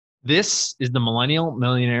This is the Millennial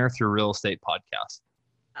Millionaire Through Real Estate podcast.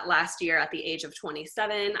 Last year, at the age of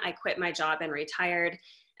 27, I quit my job and retired,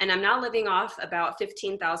 and I'm now living off about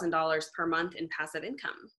 $15,000 per month in passive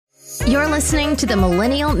income. You're listening to the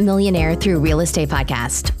Millennial Millionaire Through Real Estate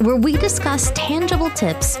podcast, where we discuss tangible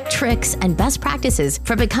tips, tricks, and best practices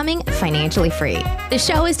for becoming financially free. The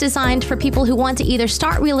show is designed for people who want to either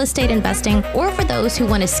start real estate investing or for those who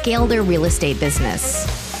want to scale their real estate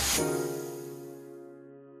business.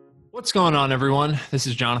 What's going on, everyone? This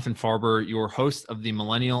is Jonathan Farber, your host of the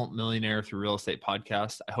Millennial Millionaire Through Real Estate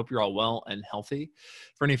podcast. I hope you're all well and healthy.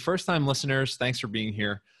 For any first-time listeners, thanks for being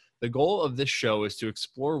here. The goal of this show is to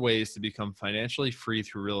explore ways to become financially free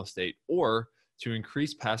through real estate or to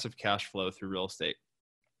increase passive cash flow through real estate.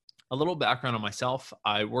 A little background on myself.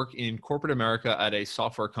 I work in corporate America at a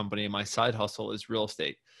software company, and my side hustle is real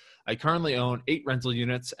estate. I currently own 8 rental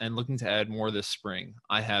units and looking to add more this spring.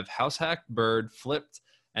 I have house hacked, bird, flipped,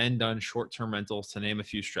 and done short-term rentals, to name a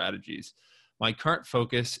few strategies. My current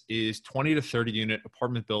focus is 20 to 30 unit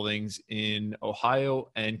apartment buildings in Ohio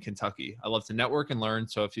and Kentucky. I love to network and learn,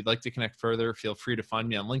 so if you'd like to connect further, feel free to find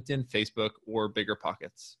me on LinkedIn, Facebook, or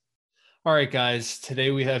BiggerPockets. All right, guys,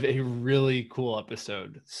 today we have a really cool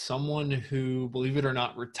episode. Someone who, believe it or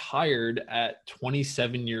not, retired at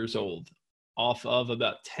 27 years old off of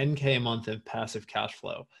about 10K a month of passive cash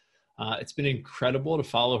flow. It's been incredible to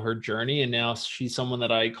follow her journey, and now she's someone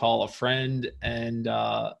that I call a friend, and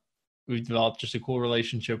we've developed just a cool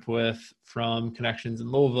relationship with from connections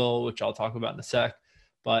in Louisville, which I'll talk about in a sec,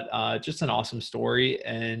 but just an awesome story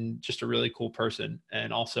and just a really cool person.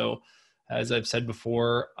 And also, as I've said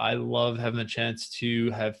before, I love having the chance to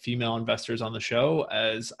have female investors on the show,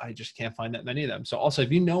 as I just can't find that many of them. So also,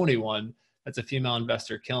 if you know anyone that's a female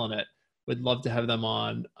investor killing it, would love to have them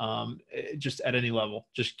on just at any level.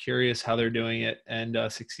 Just curious how they're doing it and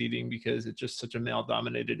succeeding, because it's just such a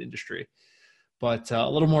male-dominated industry. But a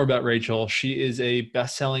little more about Rachel. She is a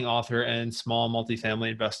best-selling author and small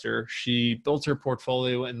multifamily investor. She built her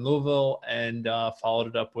portfolio in Louisville and followed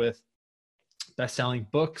it up with best-selling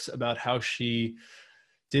books about how she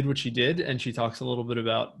did what she did, and she talks a little bit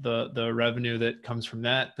about the revenue that comes from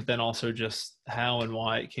that, but then also just how and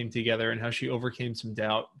why it came together and how she overcame some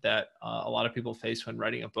doubt that a lot of people face when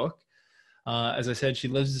writing a book. As I said, she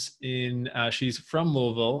lives in, she's from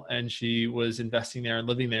Louisville, and she was investing there and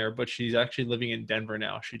living there, but she's actually living in Denver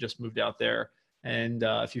now. She just moved out there. And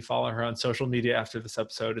if you follow her on social media after this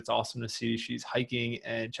episode, it's awesome to see she's hiking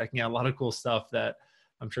and checking out a lot of cool stuff that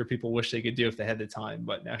I'm sure people wish they could do if they had the time,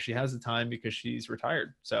 but now she has the time because she's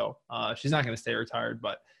retired. So she's not going to stay retired,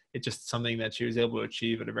 but it's just something that she was able to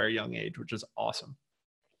achieve at a very young age, which is awesome.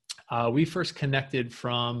 We first connected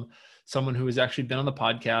from someone who has actually been on the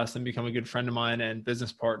podcast and become a good friend of mine and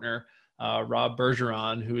business partner, Rob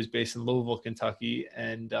Bergeron, who is based in Louisville, Kentucky.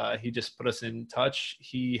 And he just put us in touch.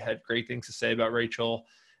 He had great things to say about Rachel.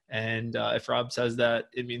 And if Rob says that,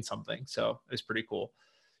 it means something. So it's pretty cool.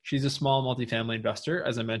 She's a small multifamily investor,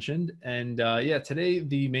 as I mentioned. And today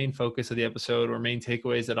the main focus of the episode, or main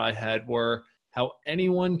takeaways that I had, were how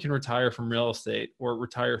anyone can retire from real estate or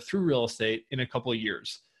retire through real estate in a couple of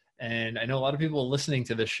years. And I know a lot of people listening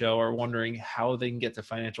to this show are wondering how they can get to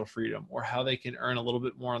financial freedom or how they can earn a little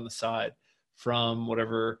bit more on the side from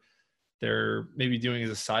whatever they're maybe doing as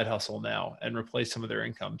a side hustle now and replace some of their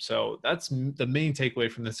income. So that's the main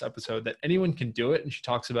takeaway from this episode, that anyone can do it. And she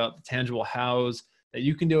talks about the tangible hows that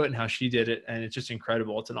you can do it and how she did it. And it's just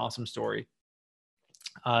incredible. It's an awesome story.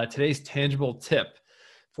 Today's tangible tip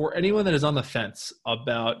for anyone that is on the fence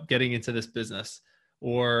about getting into this business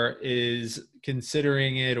or is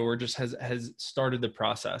considering it or just has started the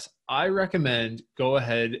process, I recommend go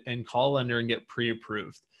ahead and call a lender and get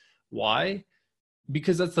pre-approved. Why?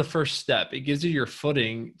 Because that's the first step. It gives you your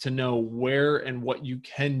footing to know where and what you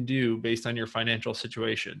can do based on your financial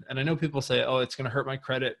situation. And I know people say, oh, it's going to hurt my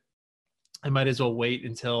credit. I might as well wait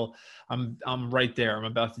until I'm right there. I'm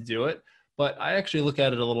about to do it. But I actually look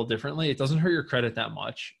at it a little differently. It doesn't hurt your credit that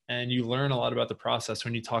much. And you learn a lot about the process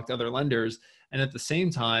when you talk to other lenders. And at the same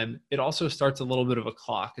time, it also starts a little bit of a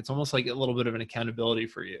clock. It's almost like a little bit of an accountability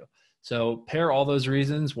for you. So pair all those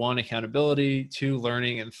reasons: 1, accountability; 2,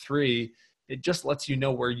 learning; and 3, it just lets you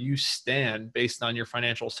know where you stand based on your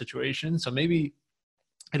financial situation. So maybe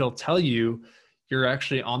it'll tell you you're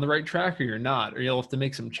actually on the right track or you're not, or you'll have to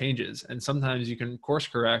make some changes. And sometimes you can course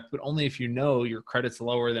correct, but only if you know your credit's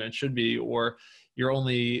lower than it should be, or you're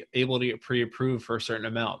only able to get pre-approved for a certain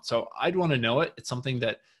amount. So I'd want to know it. It's something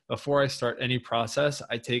that before I start any process,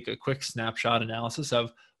 I take a quick snapshot analysis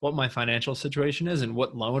of what my financial situation is and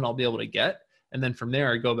what loan I'll be able to get. And then from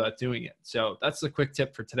there, I go about doing it. So that's the quick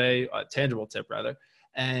tip for today, tangible tip rather.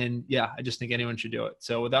 And yeah, I just think anyone should do it.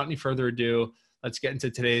 So without any further ado, let's get into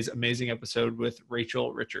today's amazing episode with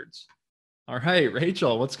Rachel Richards. All right,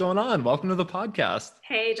 Rachel, what's going on? Welcome to the podcast.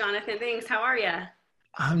 Hey, Jonathan. Thanks. How are you?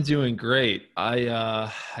 I'm doing great.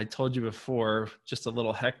 I told you before, just a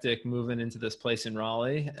little hectic moving into this place in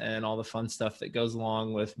Raleigh and all the fun stuff that goes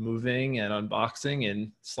along with moving and unboxing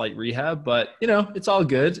and slight rehab, but it's all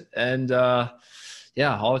good. And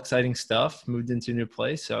yeah, all exciting stuff. Moved into a new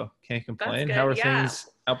place, so can't complain. How are things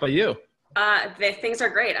out by you? Things are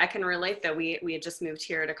great. I can relate though. We had just moved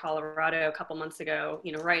here to Colorado a couple months ago,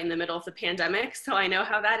 right in the middle of the pandemic. So I know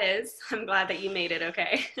how that is. I'm glad that you made it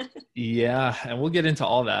okay. Yeah. And we'll get into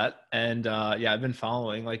all that. And yeah, I've been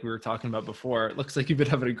following, like we were talking about before. It looks like you've been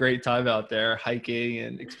having a great time out there hiking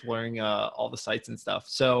and exploring all the sites and stuff.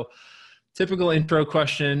 So typical intro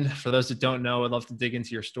question for those that don't know, I'd love to dig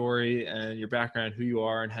into your story and your background, who you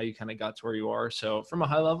are and how you kind of got to where you are. So from a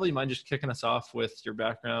high level, you mind just kicking us off with your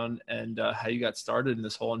background and how you got started in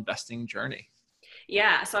this whole investing journey?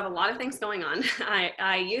 Yeah, so I have a lot of things going on.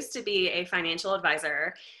 I used to be a financial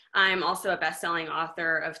advisor. I'm also a best-selling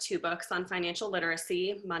author of 2 books on financial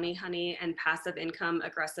literacy, Money Honey and Passive Income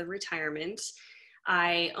Aggressive Retirement.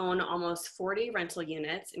 I own almost 40 rental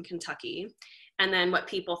units in Kentucky. And then what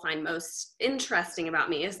people find most interesting about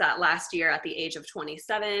me is that last year at the age of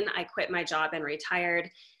 27, I quit my job and retired.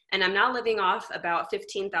 And I'm now living off about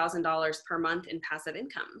 $15,000 per month in passive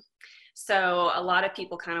income. So a lot of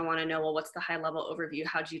people kind of want to know, well, what's the high level overview?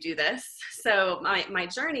 How'd you do this? So my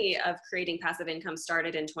journey of creating passive income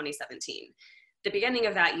started in 2017. The beginning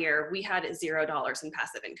of that year, we had $0 in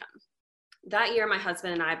passive income. That year, my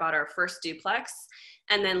husband and I bought our first duplex.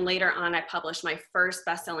 And then later on, I published my first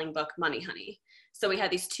best-selling book, Money Honey. So we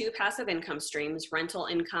had these 2 passive income streams, rental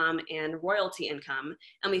income and royalty income,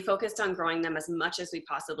 and we focused on growing them as much as we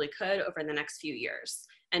possibly could over the next few years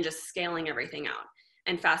and just scaling everything out.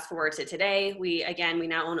 And fast forward to today, we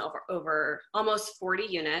now own over almost 40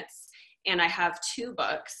 units, and I have 2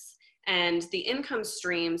 books. And the income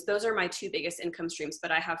streams, those are my 2 biggest income streams,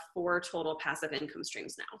 but I have 4 total passive income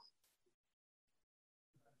streams now.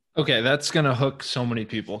 Okay, that's going to hook so many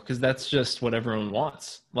people because that's just what everyone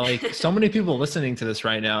wants. Like so many people listening to this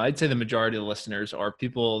right now, I'd say the majority of the listeners are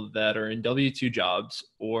people that are in W-2 jobs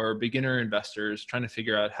or beginner investors trying to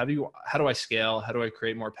figure out how do I scale? How do I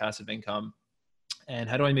create more passive income? And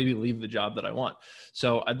how do I maybe leave the job that I want?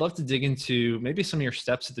 So I'd love to dig into maybe some of your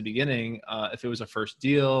steps at the beginning, if it was a first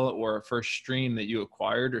deal or a first stream that you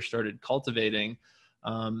acquired or started cultivating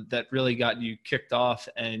that really got you kicked off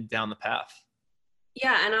and down the path.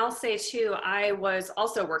 Yeah, and I'll say too, I was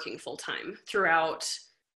also working full-time throughout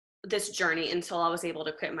this journey until I was able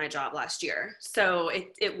to quit my job last year. So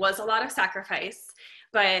it was a lot of sacrifice,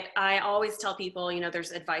 but I always tell people,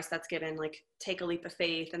 there's advice that's given, like take a leap of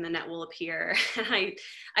faith and the net will appear. And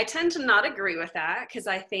I tend to not agree with that because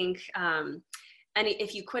I think and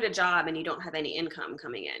if you quit a job and you don't have any income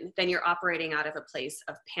coming in, then you're operating out of a place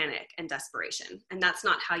of panic and desperation. And that's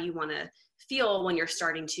not how you want to feel when you're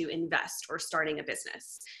starting to invest or starting a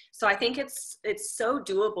business. So I think it's so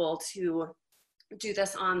doable to do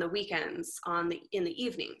this on the weekends, in the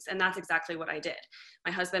evenings. And that's exactly what I did.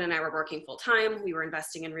 My husband and I were working full time. We were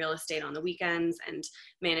investing in real estate on the weekends and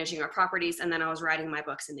managing our properties. And then I was writing my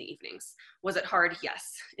books in the evenings. Was it hard?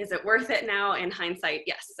 Yes. Is it worth it now? In hindsight,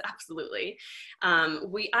 yes, absolutely.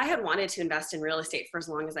 I had wanted to invest in real estate for as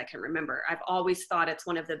long as I can remember. I've always thought it's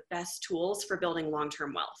one of the best tools for building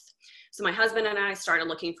long-term wealth. So my husband and I started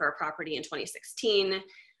looking for a property in 2016.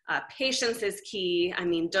 Patience is key.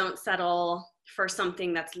 Don't settle for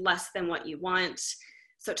something that's less than what you want.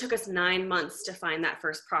 So it took us 9 months to find that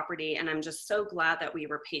first property. And I'm just so glad that we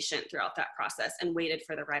were patient throughout that process and waited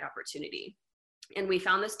for the right opportunity. And we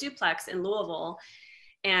found this duplex in Louisville.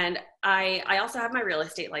 And I also have my real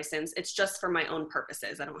estate license. It's just for my own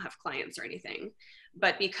purposes. I don't have clients or anything.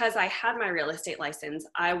 But because I had my real estate license,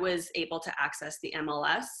 I was able to access the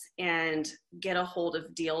MLS and get a hold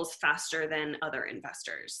of deals faster than other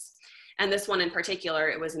investors. And this one in particular,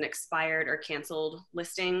 it was an expired or canceled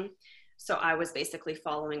listing. So I was basically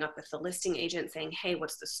following up with the listing agent saying, hey,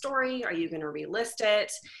 what's the story? Are you going to relist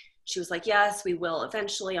it? She was like, yes, we will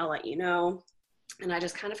eventually. I'll let you know. And I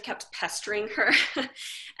just kind of kept pestering her.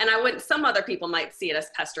 And some other people might see it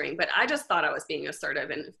as pestering, but I just thought I was being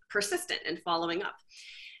assertive and persistent in following up.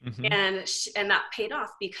 Mm-hmm. And that paid off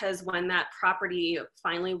because when that property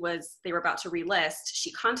finally they were about to relist,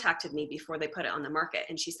 she contacted me before they put it on the market.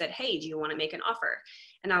 And she said, hey, do you want to make an offer?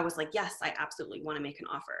 And I was like, yes, I absolutely want to make an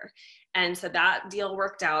offer. And so that deal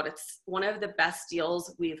worked out. It's one of the best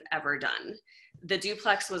deals we've ever done. The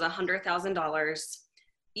duplex was $100,000.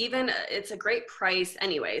 it's a great price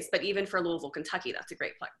anyways, but even for Louisville, Kentucky, that's a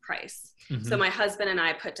great price. Mm-hmm. So my husband and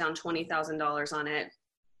I put down $20,000 on it,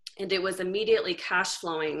 and it was immediately cash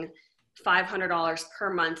flowing $500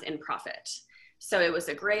 per month in profit. So it was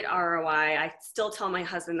a great ROI. I still tell my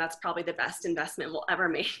husband that's probably the best investment we'll ever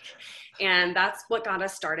make. And that's what got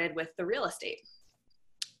us started with the real estate.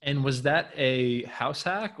 And was that a house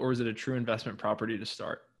hack, or was it a true investment property to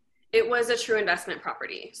start? It was a true investment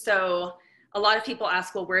property. So a lot of people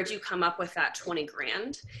ask, well, where'd you come up with that 20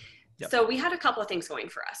 grand? Yep. So we had a couple of things going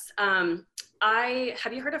for us.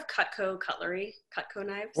 Have you heard of Cutco cutlery, Cutco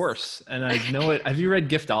knives? Of course. And I know it. Have you read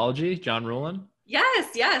Giftology, John Ruhlin?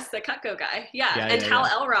 Yes, the Cutco guy. Yeah. And Hal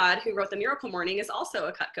Elrod, who wrote The Miracle Morning, is also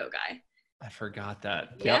a Cutco guy. I forgot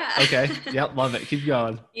that. Yep. Yeah. Okay. Yep. Love it. Keep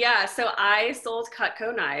going. Yeah. So I sold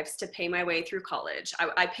Cutco knives to pay my way through college.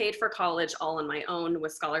 I paid for college all on my own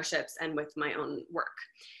with scholarships and with my own work.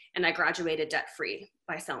 And I graduated debt-free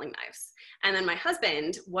by selling knives. And then my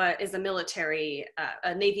husband is a military,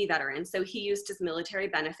 a Navy veteran. So he used his military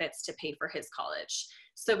benefits to pay for his college.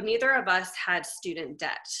 So neither of us had student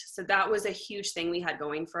debt. So that was a huge thing we had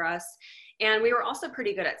going for us. And we were also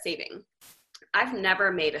pretty good at saving. I've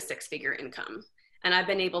never made a six-figure income, and I've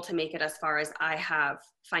been able to make it as far as I have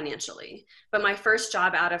financially. But my first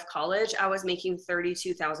job out of college, I was making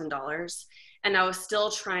 $32,000, and I was still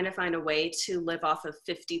trying to find a way to live off of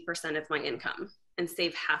 50% of my income and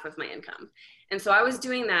save half of my income. And so I was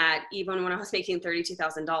doing that even when I was making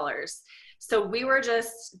 $32,000. So we were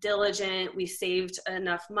just diligent. We saved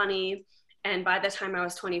enough money. And by the time I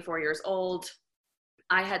was 24 years old,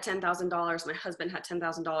 I had $10,000, my husband had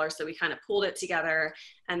 $10,000, so we kind of pooled it together,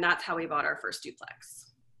 and that's how we bought our first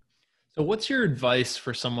duplex. So what's your advice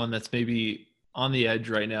for someone that's maybe on the edge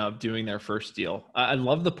right now of doing their first deal? I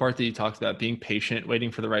love the part that you talked about, being patient,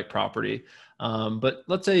 waiting for the right property. But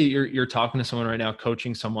let's say you're talking to someone right now,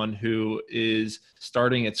 coaching someone who is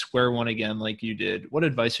starting at square one again, like you did. What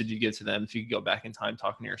advice would you give to them if you could go back in time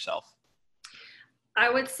talking to yourself? I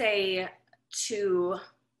would say to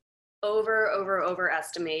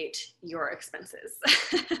overestimate your expenses.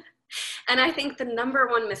 And I think the number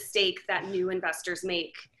one mistake that new investors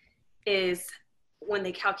make is when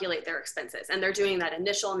they calculate their expenses and they're doing that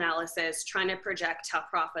initial analysis, trying to project how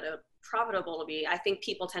profitable it'll be. I think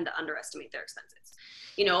people tend to underestimate their expenses.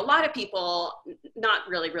 You know, a lot of people, not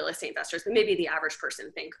really real estate investors, but maybe the average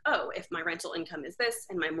person think, oh, if my rental income is this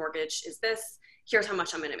and my mortgage is this, here's how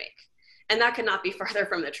much I'm going to make. And that could not be farther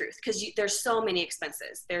from the truth, because there's so many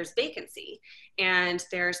expenses. There's vacancy, and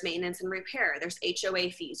there's maintenance and repair. There's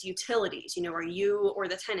HOA fees, utilities. You know, are you or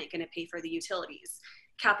the tenant going to pay for the utilities?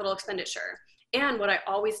 Capital expenditure. And what I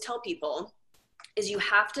always tell people is you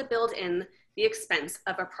have to build in the expense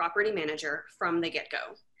of a property manager from the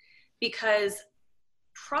get-go, because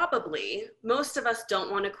probably most of us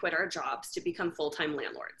don't want to quit our jobs to become full-time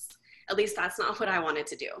landlords. At least that's not what I wanted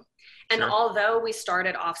to do. And Sure. Although we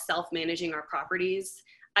started off self-managing our properties,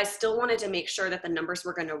 I still wanted to make sure that the numbers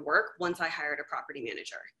were going to work once I hired a property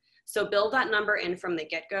manager. So build that number in from the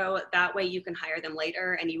get-go. That way you can hire them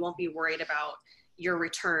later and you won't be worried about your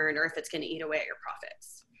return or if it's going to eat away at your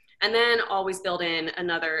profits. And then always build in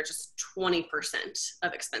another just 20%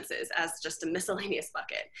 of expenses as just a miscellaneous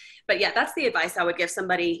bucket. But yeah, that's the advice I would give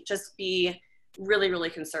somebody. Just be really, really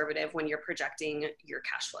conservative when you're projecting your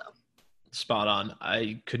cash flow. Spot on.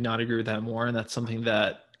 I could not agree with that more. And that's something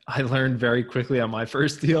that I learned very quickly on my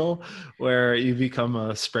first deal, where you become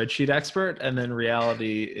a spreadsheet expert and then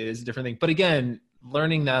reality is a different thing. But again,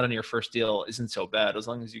 learning that on your first deal isn't so bad as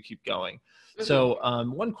long as you keep going. Mm-hmm. So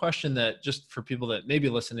one question that just for people that may be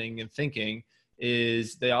listening and thinking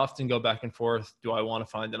is they often go back and forth. Do I want to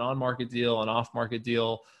find an on-market deal, an off-market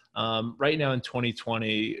deal? Right now in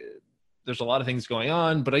 2020, there's a lot of things going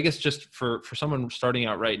on, but I guess just for someone starting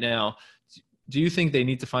out right now, do you think they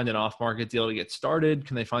need to find an off-market deal to get started?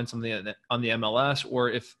 Can they find something on the MLS? Or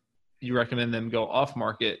if you recommend them go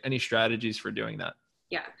off-market, any strategies for doing that?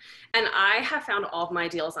 Yeah. And I have found all of my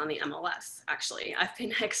deals on the MLS, actually. I've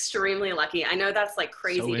been extremely lucky. I know that's like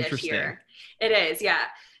crazy to hear. It is, yeah.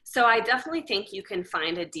 So I definitely think you can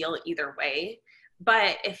find a deal either way.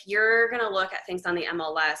 But if you're going to look at things on the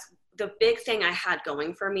MLS, the big thing I had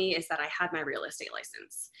going for me is that I had my real estate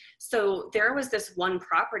license. So there was this one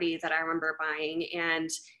property that I remember buying, and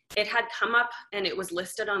it had come up and it was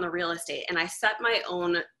listed on the real estate. And I set my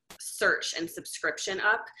own search and subscription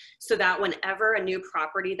up so that whenever a new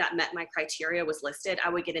property that met my criteria was listed, I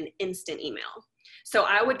would get an instant email. So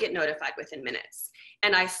I would get notified within minutes.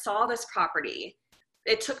 And I saw this property.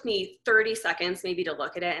 It took me 30 seconds maybe to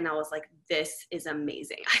look at it. And I was like, this is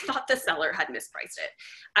amazing. I thought the seller had mispriced it.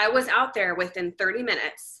 I was out there within 30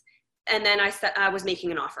 minutes And then I was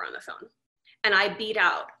making an offer on the phone, and I beat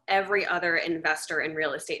out every other investor and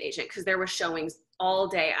real estate agent because there were showings all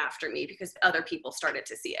day after me because other people started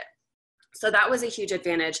to see it. So that was a huge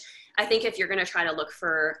advantage. I think if you're going to try to look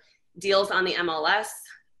for deals on the MLS,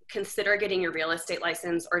 consider getting your real estate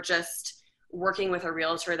license or just working with a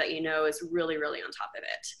realtor that you know is really, really on top of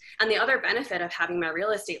it. And the other benefit of having my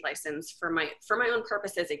real estate license for my own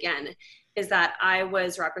purposes, again, is that I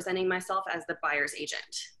was representing myself as the buyer's agent.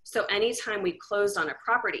 So anytime we closed on a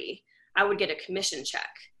property, I would get a commission check.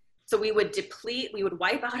 So we would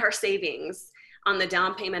wipe out our savings on the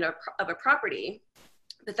down payment of a property,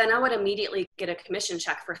 but then I would immediately get a commission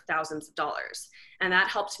check for thousands of dollars. And that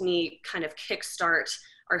helped me kind of kickstart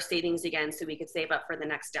our savings again so we could save up for the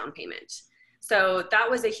next down payment. So that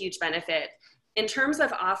was a huge benefit. In terms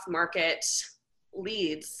of off-market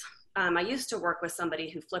leads, I used to work with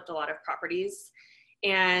somebody who flipped a lot of properties,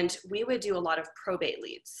 and we would do a lot of probate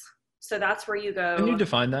leads. So that's where you go. Can you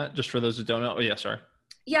define that just for those who don't know? Oh, yeah, sorry.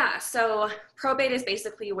 Yeah, so probate is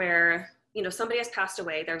basically where, somebody has passed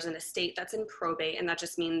away, there's an estate that's in probate, and that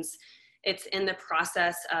just means it's in the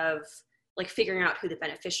process of like figuring out who the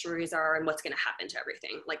beneficiaries are and what's going to happen to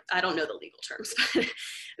everything. Like, I don't know the legal terms, but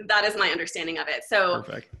that is my understanding of it. So,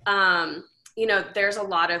 perfect. There's a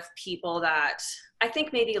lot of people that I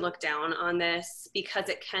think maybe look down on this because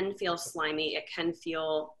it can feel slimy. It can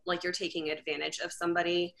feel like you're taking advantage of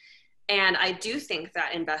somebody. And I do think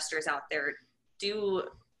that investors out there do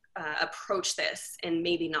approach this in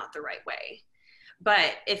maybe not the right way.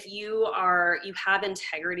 But if you have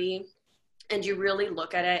integrity, and you really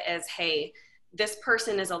look at it as, hey, this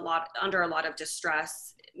person is under a lot of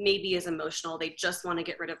distress, maybe is emotional, they just want to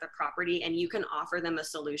get rid of the property, and you can offer them a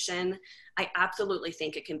solution, I absolutely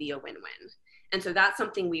think it can be a win-win. And so that's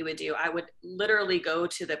something we would do. I would literally go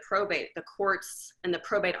to the courts and the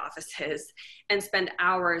probate offices and spend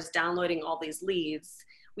hours downloading all these leads.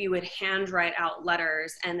 We would handwrite out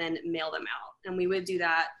letters and then mail them out. And we would do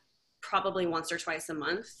that probably once or twice a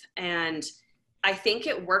month. And I think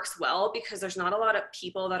it works well because there's not a lot of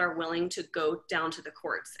people that are willing to go down to the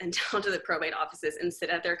courts and down to the probate offices and sit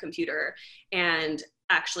at their computer and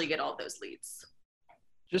actually get all those leads.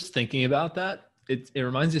 Just thinking about that, it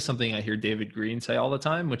reminds me of something I hear David Green say all the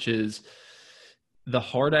time, which is the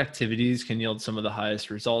hard activities can yield some of the highest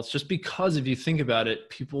results just because if you think about it,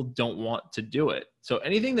 people don't want to do it. So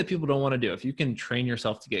anything that people don't want to do, if you can train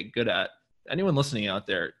yourself to get good at, anyone listening out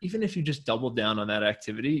there, even if you just double down on that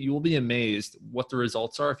activity, you will be amazed what the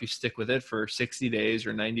results are if you stick with it for 60 days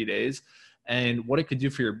or 90 days and what it could do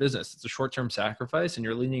for your business. It's a short-term sacrifice and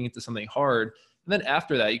you're leaning into something hard. And then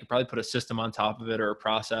after that, you could probably put a system on top of it or a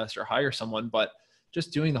process or hire someone. But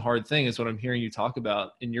just doing the hard thing is what I'm hearing you talk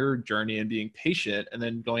about in your journey and being patient and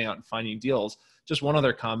then going out and finding deals. Just one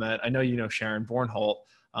other comment. I know you know Sharon Bornholt.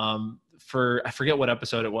 I forget what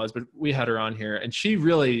episode it was, but we had her on here and she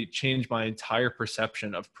really changed my entire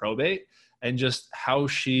perception of probate and just how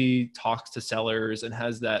she talks to sellers and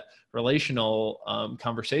has that relational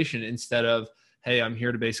conversation instead of, hey, I'm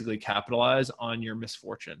here to basically capitalize on your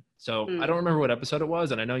misfortune. So I don't remember what episode it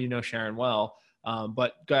was. And I know you know Sharon well,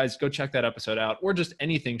 but guys, go check that episode out or just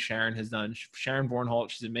anything Sharon has done. Sharon Bornholt,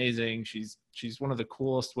 she's amazing. She's one of the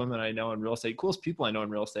coolest women I know in real estate, coolest people I know in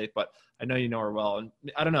real estate, but I know you know her well. And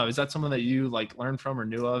I don't know, is that someone that you like learned from or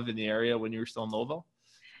knew of in the area when you were still in Louisville?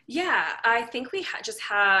 Yeah, I think we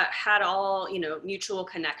had all, mutual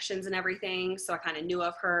connections and everything. So I kind of knew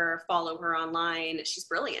of her, follow her online. She's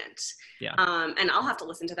brilliant. Yeah. And I'll have to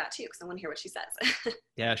listen to that too, because I want to hear what she says.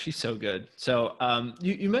 Yeah, she's so good. So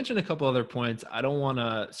you mentioned a couple other points I don't want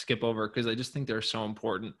to skip over because I just think they're so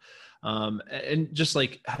important. And just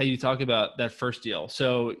like how you talk about that first deal.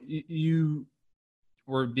 So you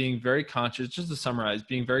were being very conscious, just to summarize,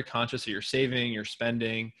 being very conscious of your saving, your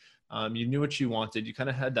spending. You knew what you wanted. You kind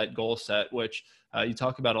of had that goal set, which you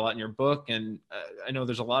talk about a lot in your book. And I know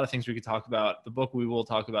there's a lot of things we could talk about. The book we will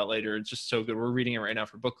talk about later. It's just so good. We're reading it right now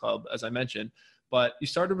for book club, as I mentioned. But you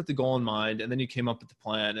started with the goal in mind, and then you came up with the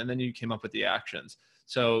plan, and then you came up with the actions.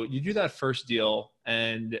 So you do that first deal,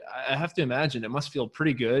 and I have to imagine it must feel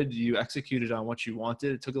pretty good. You executed on what you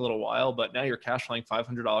wanted. It took a little while, but now you're cash flowing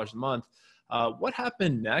 $500 a month. What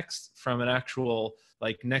happened next from an actual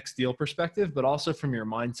next deal perspective, but also from your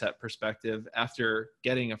mindset perspective after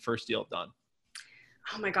getting a first deal done?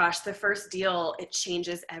 Oh my gosh, the first deal, it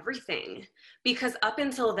changes everything because up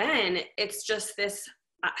until then, it's just this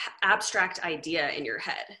abstract idea in your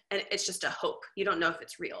head and it's just a hope. You don't know if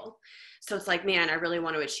it's real. So it's like, man, I really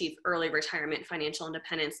want to achieve early retirement, financial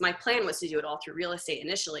independence. My plan was to do it all through real estate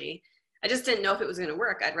initially. I just didn't know if it was going to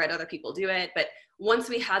work. I'd read other people do it. But once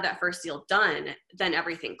we had that first deal done, then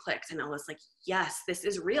everything clicked. And I was like, yes, this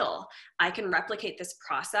is real. I can replicate this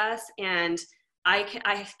process, and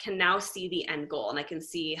I can now see the end goal, and I can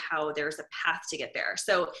see how there's a path to get there.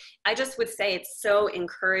 So I just would say it's so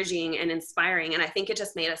encouraging and inspiring. And I think it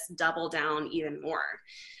just made us double down even more.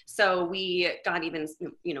 So we got even,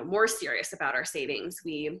 more serious about our savings.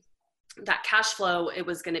 That cash flow, it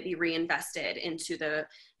was going to be reinvested into the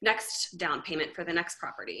next down payment for the next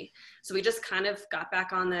property. So we just kind of got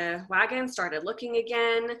back on the wagon, started looking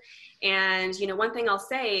again. And, one thing I'll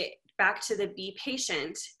say back to the be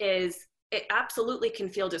patient is, it absolutely can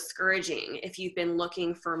feel discouraging if you've been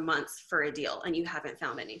looking for months for a deal and you haven't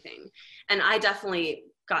found anything. And I definitely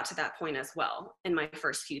got to that point as well in my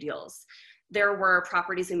first few deals. There were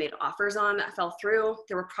properties we made offers on that fell through.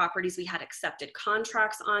 There were properties we had accepted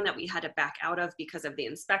contracts on that we had to back out of because of the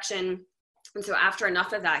inspection. And so after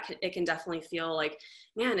enough of that, it can definitely feel like,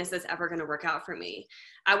 man, is this ever going to work out for me?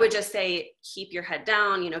 I would just say, keep your head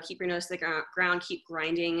down, keep your nose to the ground, keep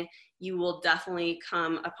grinding. You will definitely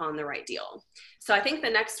come upon the right deal. So I think the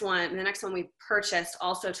next one we purchased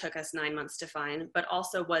also took us 9 months to find, but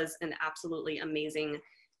also was an absolutely amazing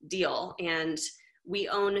deal. And we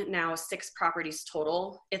own now 6 properties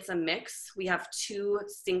total. It's a mix. We have 2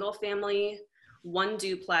 single family, 1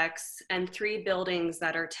 duplex, and 3 buildings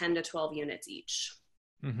that are 10 to 12 units each.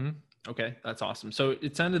 Mm-hmm. Okay, that's awesome. So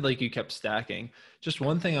it sounded like you kept stacking. Just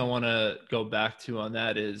one thing I want to go back to on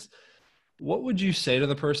that is, what would you say to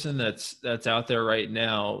the person that's out there right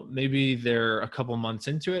now? Maybe they're a couple months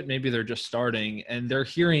into it, maybe they're just starting, and they're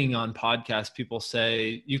hearing on podcasts people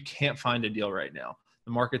say, you can't find a deal right now.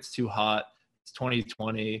 The market's too hot. It's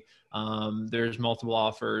 2020. There's multiple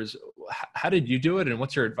offers. How did you do it? And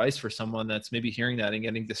what's your advice for someone that's maybe hearing that and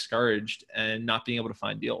getting discouraged and not being able to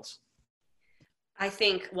find deals? I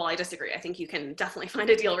disagree. I think you can definitely find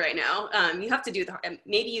a deal right now. You have to do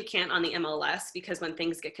maybe you can't on the MLS, because when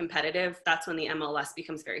things get competitive, that's when the MLS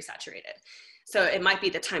becomes very saturated. So it might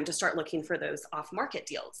be the time to start looking for those off-market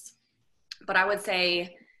deals. But I would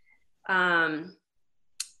say,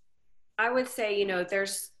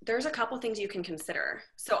 there's a couple things you can consider.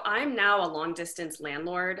 So I'm now a long distance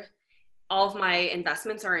landlord. All of my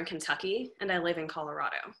investments are in Kentucky, and I live in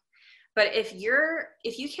Colorado. But if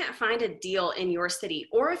you can't find a deal in your city,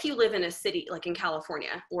 or if you live in a city like in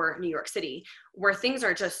California or New York City, where things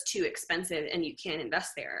are just too expensive and you can't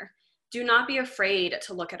invest there, do not be afraid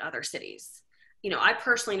to look at other cities. I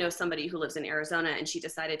personally know somebody who lives in Arizona, and she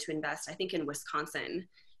decided to invest, I think, in Wisconsin.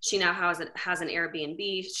 She now has an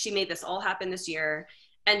Airbnb. She made this all happen this year,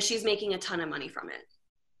 and she's making a ton of money from it.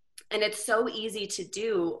 And it's so easy to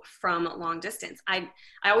do from long distance. I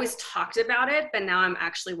always talked about it, but now I'm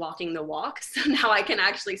actually walking the walk. So now I can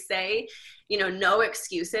actually say, no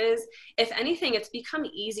excuses. If anything, it's become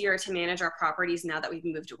easier to manage our properties now that we've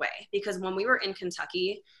moved away. Because when we were in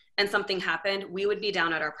Kentucky and something happened, we would be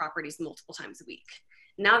down at our properties multiple times a week.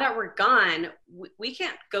 Now that we're gone, we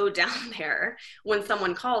can't go down there when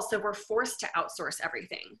someone calls. So we're forced to outsource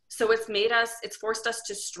everything. So it's forced us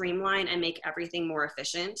to streamline and make everything more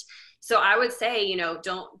efficient. So I would say,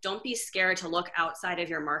 don't be scared to look outside of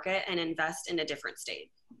your market and invest in a different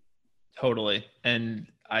state. Totally. And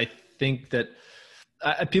I think that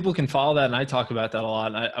people can follow that. And I talk about that a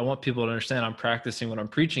lot. And I want people to understand I'm practicing what I'm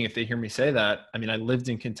preaching. If they hear me say that, I lived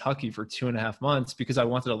in Kentucky for 2.5 months because I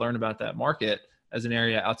wanted to learn about that market as an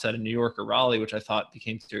area outside of New York or Raleigh, which I thought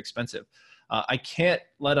became too expensive. I can't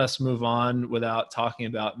let us move on without talking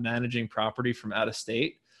about managing property from out of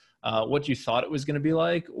state, what you thought it was going to be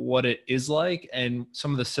like, what it is like, and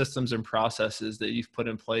some of the systems and processes that you've put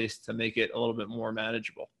in place to make it a little bit more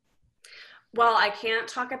manageable. Well, I can't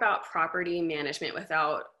talk about property management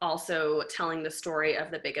without also telling the story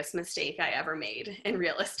of the biggest mistake I ever made in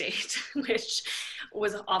real estate, which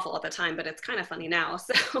was awful at the time, but it's kind of funny now.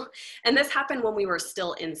 And this happened when we were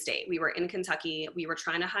still in state. We were in Kentucky. We were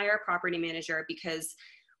trying to hire a property manager because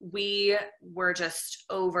we were just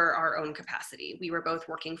over our own capacity. We were both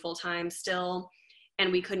working full-time still,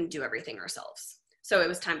 and we couldn't do everything ourselves. So it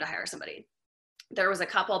was time to hire somebody. There was a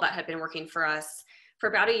couple that had been working for us for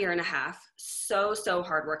about 1.5 years. So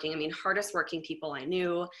hardworking. Hardest working people I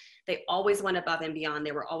knew. They always went above and beyond.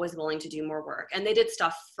 They were always willing to do more work. And they did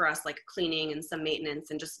stuff for us like cleaning and some maintenance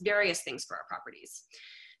and just various things for our properties.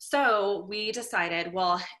 So we decided,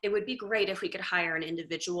 well, it would be great if we could hire an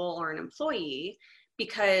individual or an employee,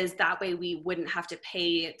 because that way we wouldn't have to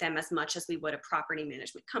pay them as much as we would a property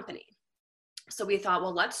management company. So we thought,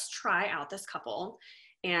 well, let's try out this couple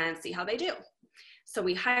and see how they do. So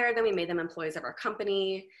we hired them, we made them employees of our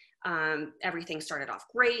company. Everything started off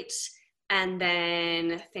great. And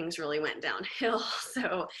then things really went downhill.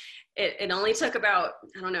 So it only took about,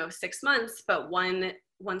 6 months, but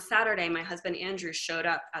one Saturday, my husband Andrew showed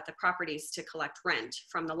up at the properties to collect rent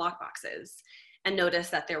from the lockboxes and noticed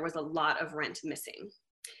that there was a lot of rent missing.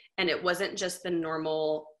 And it wasn't just the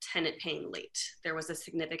normal tenant paying late. There was a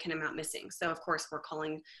significant amount missing. So of course we're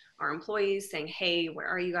calling our employees saying, hey, where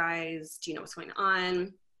are you guys? Do you know what's going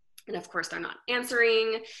on? And of course they're not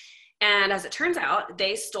answering. And as it turns out,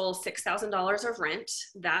 they stole $6,000 of rent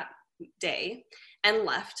that day and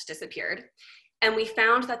disappeared. And we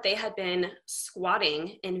found that they had been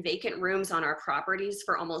squatting in vacant rooms on our properties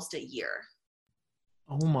for almost a year.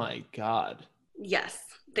 Oh my God. Yes,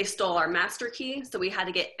 they stole our master key. So we had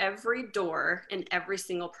to get every door in every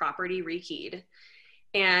single property rekeyed.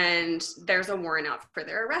 And there's a warrant out for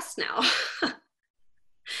their arrest now.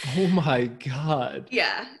 Oh my God.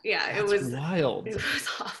 Yeah. That's it was wild. It was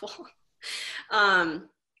awful.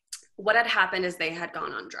 What had happened is they had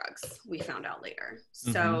gone on drugs. We found out later.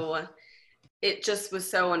 So it just was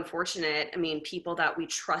so unfortunate. I mean, people that we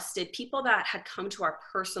trusted, people that had come to our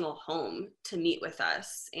personal home to meet with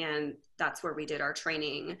us. And that's where we did our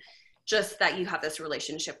training, just that you have this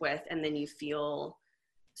relationship with, and then you feel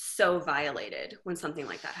so violated when something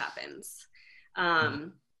like that happens.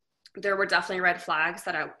 There were definitely red flags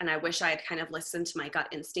that I wish I had kind of listened to my gut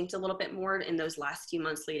instinct a little bit more in those last few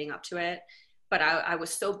months leading up to it. But I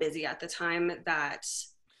was so busy at the time that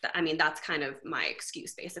that's kind of my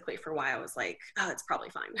excuse basically for why I was like, oh, it's probably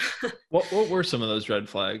fine. What were some of those red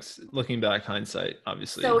flags looking back, hindsight,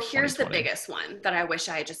 obviously? So here's the biggest one that I wish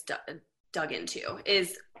I had just dug into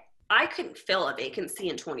is I couldn't fill a vacancy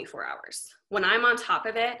in 24 hours. When I'm on top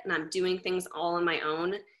of it and I'm doing things all on my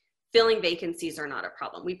own, filling vacancies are not a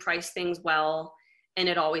problem. We price things well, and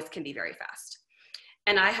it always can be very fast.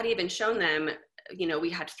 And I had even shown them, we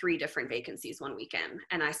had 3 different vacancies one weekend,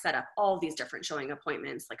 and I set up all these different showing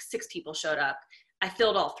appointments, like 6 people showed up. I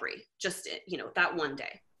filled all 3, just, that one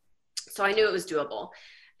day. So I knew it was doable.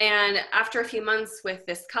 And after a few months with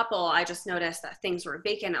this couple, I just noticed that things were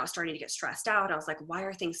vacant. I was starting to get stressed out. I was like, why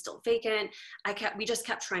are things still vacant? We just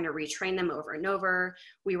kept trying to retrain them over and over.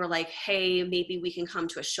 We were like, hey, maybe we can come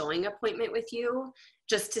to a showing appointment with you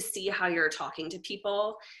just to see how you're talking to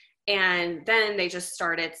people. And then they just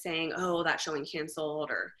started saying, oh, that showing canceled,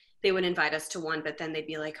 or they would invite us to one, but then they'd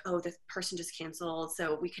be like, oh, this person just canceled.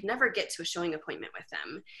 So we could never get to a showing appointment with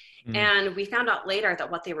them. And we found out later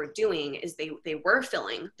that what they were doing is they were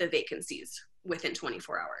filling the vacancies within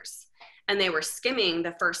 24 hours. And they were skimming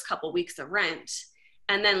the first couple weeks of rent.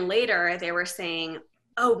 And then later they were saying,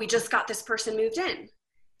 oh, we just got this person moved in.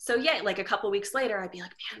 So yeah, like a couple weeks later, I'd be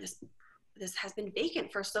like, man, this has been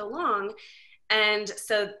vacant for so long. And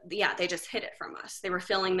so, yeah, they just hid it from us. They were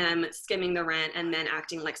filling them, skimming the rent, and then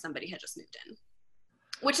acting like somebody had just moved in,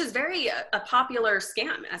 which is very a popular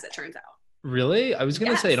scam, as it turns out. Really? I was going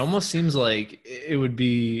to say, it almost seems like it would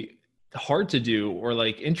be hard to do or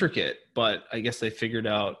like intricate, but I guess they figured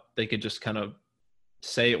out they could just kind of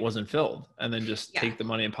say it wasn't filled and then just take the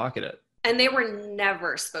money and pocket it. And they were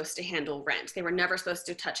never supposed to handle rent. They were never supposed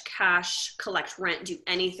to touch cash, collect rent, do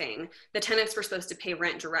anything. The tenants were supposed to pay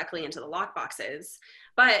rent directly into the lockboxes.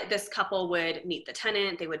 But this couple would meet the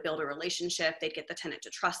tenant. They would build a relationship. They'd get the tenant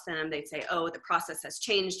to trust them. They'd say, oh, the process has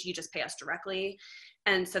changed. You just pay us directly.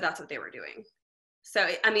 And so that's what they were doing. So,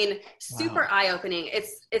 I mean, super eye-opening.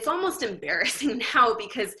 It's almost embarrassing now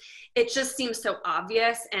because it just seems so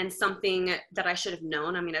obvious and something that I should have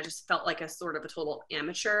known. I mean, I just felt like a sort of a total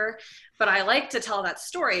amateur, but I like to tell that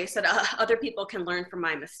story so that other people can learn from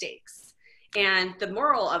my mistakes. And the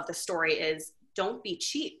moral of the story is don't be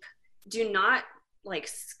cheap. Do not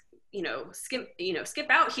skip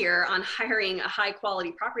out here on hiring a high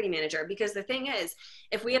quality property manager, because the thing is,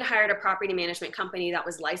 if we had hired a property management company that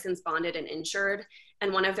was licensed, bonded, and insured,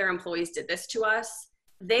 and one of their employees did this to us,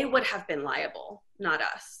 they would have been liable, not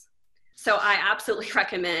us. So I absolutely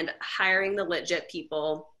recommend hiring the legit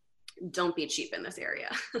people. Don't be cheap in this area.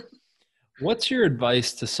 What's your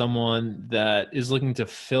advice to someone that is looking to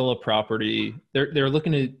fill a property? They're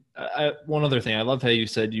looking to, one other thing, I love how you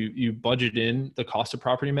said you budget in the cost of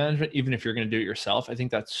property management, even if you're going to do it yourself. I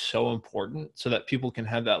think that's so important so that people can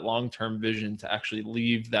have that long-term vision to actually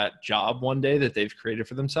leave that job one day that they've created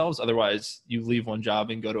for themselves. Otherwise, you leave one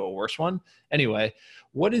job and go to a worse one. Anyway,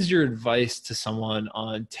 what is your advice to someone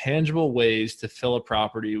on tangible ways to fill a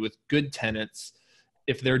property with good tenants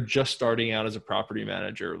if they're just starting out as a property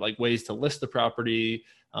manager, like ways to list the property,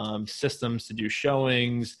 systems to do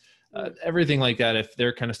showings, everything like that, if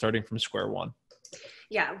they're kind of starting from square one?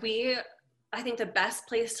 Yeah, we I think the best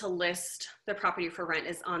place to list the property for rent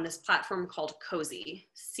is on this platform called Cozy,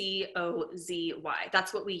 C-O-Z-Y.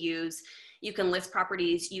 That's what we use. You can list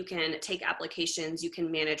properties, you can take applications, you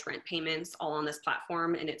can manage rent payments all on this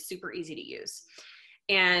platform, and it's super easy to use.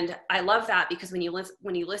 And I love that because when you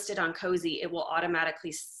list it on Cozy, it will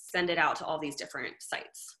automatically send it out to all these different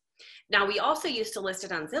sites. Now, we also used to list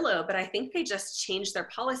it on Zillow, but I think they just changed their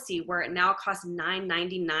policy where it now costs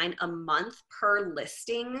 $9.99 a month per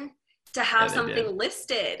listing to have something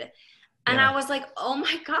listed. And I was like, oh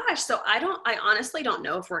my gosh. So I honestly don't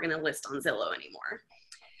know if we're going to list on Zillow anymore.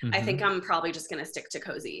 I think I'm probably just going to stick to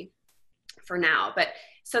Cozy for now. But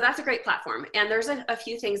so that's a great platform. And there's a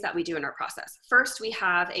few things that we do in our process. First, we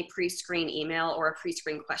have a pre-screen email or a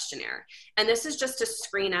pre-screen questionnaire. And this is just to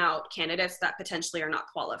screen out candidates that potentially are not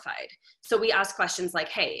qualified. So we ask questions like,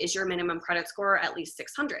 hey, is your minimum credit score at least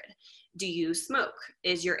 600? Do you smoke?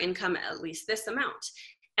 Is your income at least this amount?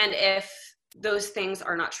 And if those things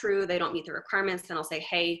are not true, they don't meet the requirements, then I'll say,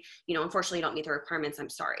 hey, unfortunately you don't meet the requirements, I'm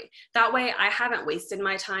sorry. That way I haven't wasted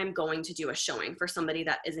my time going to do a showing for somebody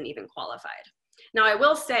that isn't even qualified. Now, I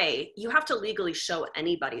will say you have to legally show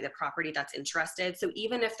anybody the property that's interested. So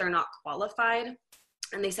even if they're not qualified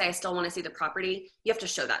and they say, I still want to see the property, you have to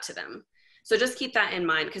show that to them. So just keep that in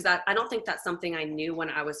mind, because I don't think that's something I knew when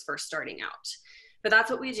I was first starting out. But that's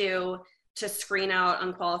what we do to screen out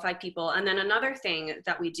unqualified people. And then another thing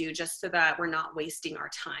that we do just so that we're not wasting our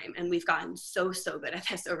time, and we've gotten so good at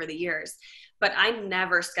this over the years, but I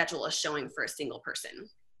never schedule a showing for a single person.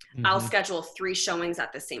 I'll schedule 3 showings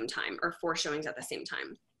at the same time or 4 showings at the same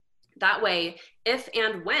time. That way, if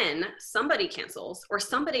and when somebody cancels or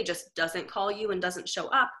somebody just doesn't call you and doesn't show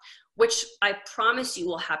up, which I promise you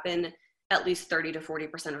will happen at least 30 to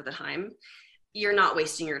 40% of the time, you're not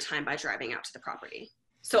wasting your time by driving out to the property.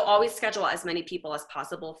 So always schedule as many people as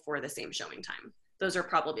possible for the same showing time. Those are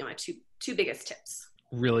probably my two biggest tips.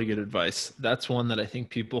 Really good advice. That's one that I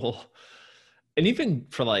think people, and even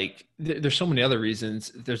for there's so many other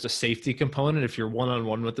reasons. There's a safety component if you're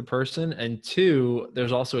one-on-one with the person. And 2,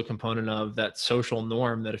 there's also a component of that social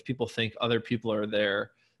norm that if people think other people are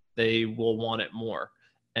there, they will want it more.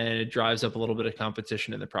 And it drives up a little bit of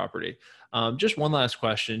competition in the property. Just one last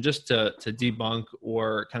question, just to debunk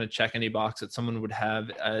or kind of check any box that someone would have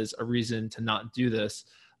as a reason to not do this.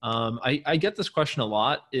 I get this question a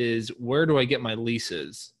lot, is where do I get my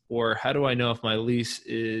leases? Or how do I know if my lease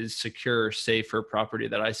is secure or safe for a property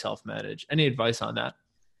that I self-manage? Any advice on that?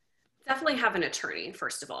 Definitely have an attorney,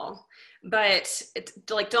 first of all, but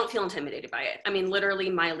don't feel intimidated by it. I mean, literally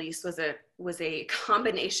my lease was a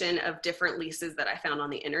combination of different leases that I found on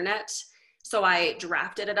the internet. So I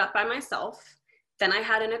drafted it up by myself. Then I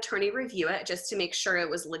had an attorney review it just to make sure it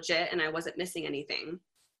was legit and I wasn't missing anything.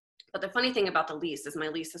 But the funny thing about the lease is my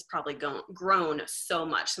lease has probably grown so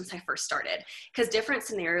much since I first started, because different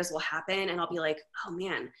scenarios will happen and I'll be like, oh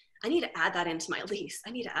man, I need to add that into my lease.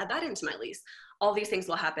 I need to add that into my lease. All these things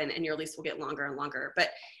will happen and your lease will get longer and longer.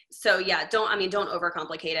 But so yeah, don't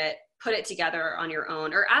overcomplicate it. Put it together on your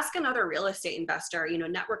own, or ask another real estate investor,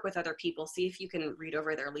 network with other people, see if you can read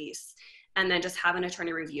over their lease, and then just have an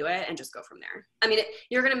attorney review it and just go from there. I mean,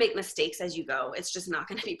 you're going to make mistakes as you go. It's just not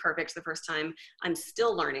going to be perfect the first time. I'm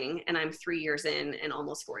still learning, and I'm 3 years in and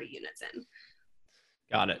almost 40 units in.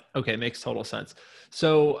 Got it. Okay. Makes total sense.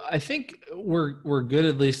 So I think we're good,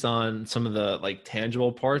 at least on some of the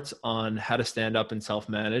tangible parts on how to stand up and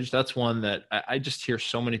self-manage. That's one that I just hear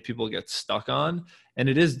so many people get stuck on, and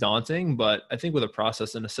it is daunting, but I think with a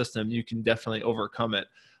process and a system, you can definitely overcome it.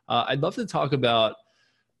 I'd love to talk about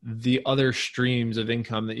the other streams of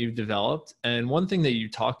income that you've developed. And one thing that you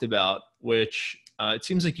talked about, which it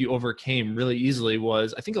seems like you overcame really easily,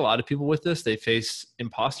 was I think a lot of people with this, they face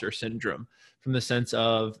imposter syndrome, from the sense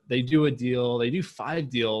of they do a deal, they do 5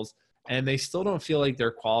 deals, and they still don't feel like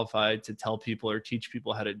they're qualified to tell people or teach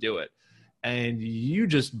people how to do it. And you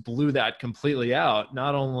just blew that completely out,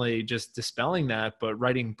 not only just dispelling that, but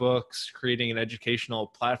writing books, creating an educational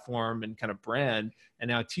platform and kind of brand, and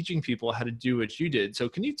now teaching people how to do what you did. So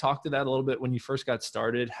can you talk to that a little bit when you first got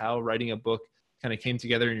started, how writing a book kind of came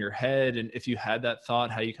together in your head, and if you had that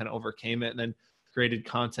thought, how you kind of overcame it, and then created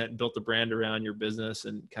content and built a brand around your business,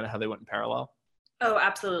 and kind of how they went in parallel? Oh,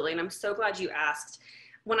 absolutely. And I'm so glad you asked.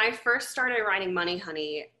 When I first started writing Money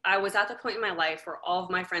Honey, I was at the point in my life where all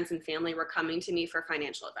of my friends and family were coming to me for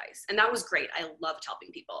financial advice. And that was great. I loved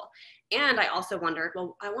helping people. And I also wondered,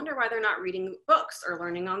 well, I wonder why they're not reading books or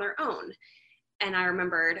learning on their own. And I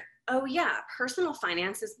remembered, oh yeah, personal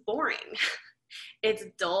finance is boring. It's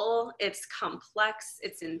dull, it's complex,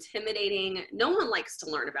 it's intimidating. No one likes to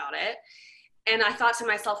learn about it. And I thought to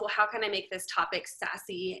myself, well, how can I make this topic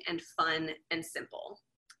sassy and fun and simple?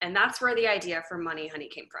 And that's where the idea for Money Honey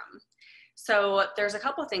came from. So there's a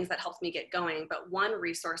couple of things that helped me get going, but one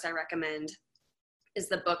resource I recommend is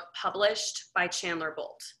the book Published by Chandler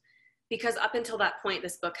Bolt. Because up until that point,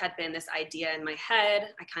 this book had been this idea in my head.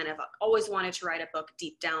 I kind of always wanted to write a book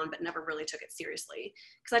deep down, but never really took it seriously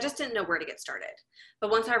because I just didn't know where to get started.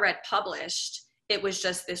 But once I read Published, it was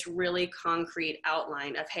just this really concrete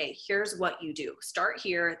outline of, hey, here's what you do. Start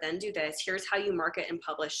here, then do this. Here's how you market and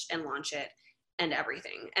publish and launch it and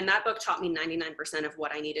everything. And that book taught me 99% of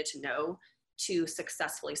what I needed to know to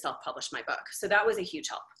successfully self-publish my book. So that was a huge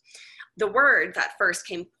help. The word that first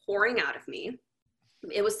came pouring out of me,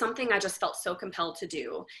 it was something I just felt so compelled to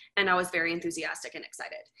do. And I was very enthusiastic and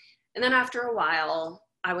excited. And then after a while,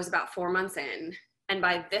 I was about 4 months in. And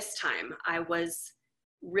by this time, I was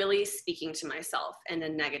really speaking to myself in a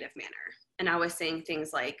negative manner. And I was saying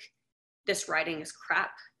things like, this writing is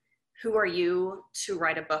crap. Who are you to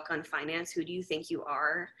write a book on finance? Who do you think you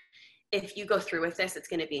are? If you go through with this, it's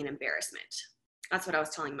going to be an embarrassment. That's what I was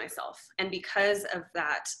telling myself. And because of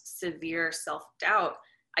that severe self-doubt,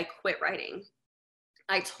 I quit writing.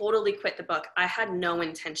 I totally quit the book. I had no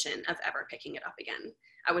intention of ever picking it up again.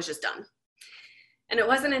 I was just done. And it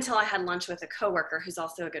wasn't until I had lunch with a coworker who's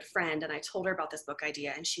also a good friend, and I told her about this book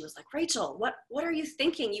idea, and she was like, Rachel, what are you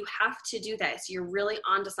thinking? You have to do this. You're really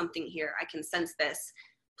onto something here. I can sense this.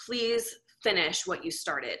 Please finish what you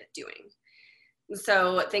started doing. And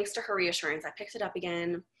so thanks to her reassurance, I picked it up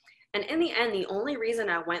again. And in the end, the only reason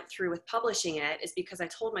I went through with publishing it is because I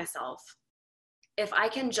told myself, if I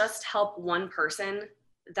can just help one person,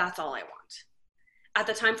 that's all I want. At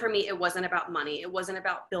the time for me, it wasn't about money. It wasn't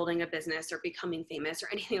about building a business or becoming famous or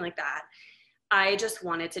anything like that. I just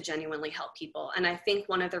wanted to genuinely help people. And I think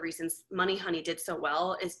one of the reasons Money Honey did so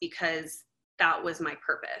well is because that was my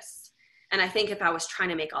purpose. And I think if I was trying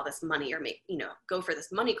to make all this money or go for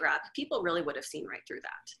this money grab, people really would have seen right through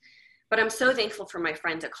that. But I'm so thankful for my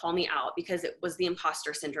friend to call me out because it was the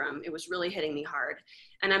imposter syndrome. It was really hitting me hard.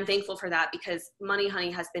 And I'm thankful for that because Money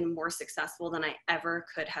Honey has been more successful than I ever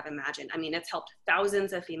could have imagined. I mean, it's helped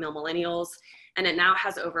thousands of female millennials, and it now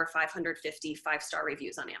has over 550 5-star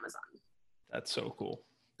reviews on Amazon. That's so cool.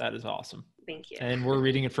 That is awesome. Thank you. And we're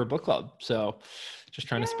reading it for book club. So just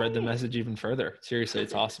trying to spread the message even further. Seriously,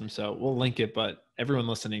 it's awesome. So we'll link it, but everyone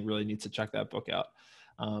listening really needs to check that book out.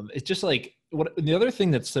 It's just like the other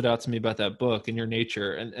thing that stood out to me about that book and your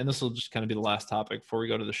nature, and this will just kind of be the last topic before we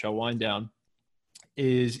go to the show wind down,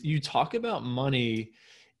 is you talk about money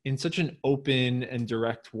in such an open and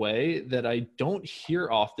direct way that I don't hear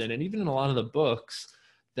often. And even in a lot of the books,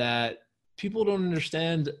 that people don't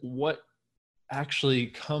understand what actually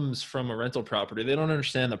comes from a rental property. They don't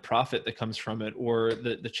understand the profit that comes from it or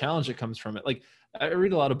the challenge that comes from it. Like, I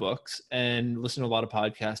read a lot of books and listen to a lot of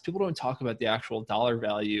podcasts. People don't talk about the actual dollar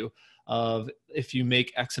value of if you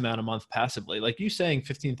make X amount a month passively. Like you saying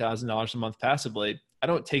 $15,000 a month passively, I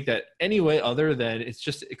don't take that any way other than it's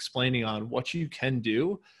just explaining on what you can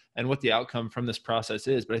do and what the outcome from this process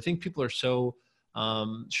is. But I think people are so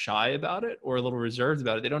shy about it or a little reserved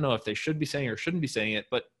about it. They don't know if they should be saying or shouldn't be saying it.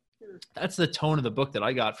 But that's the tone of the book that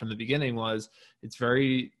I got from the beginning. Was it's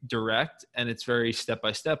very direct and it's very step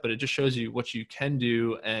by step, but it just shows you what you can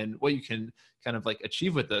do and what you can kind of like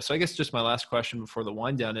achieve with this. So I guess just my last question before the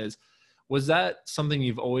wind down is, was that something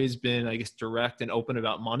you've always been, I guess, direct and open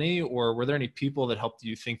about money, or were there any people that helped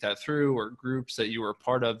you think that through, or groups that you were a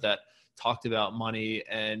part of that talked about money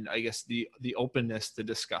and I guess the openness to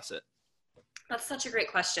discuss it? That's such a great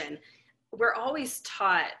question. We're always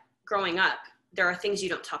taught growing up, there are things you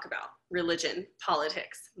don't talk about: religion,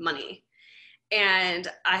 politics, money. And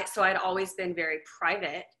so I'd always been very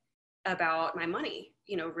private about my money,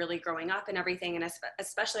 really growing up and everything. And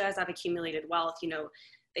especially as I've accumulated wealth,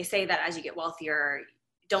 they say that as you get wealthier,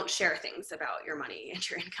 don't share things about your money and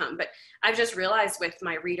your income. But I've just realized with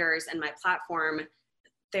my readers and my platform,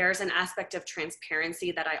 there's an aspect of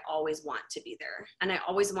transparency that I always want to be there. And I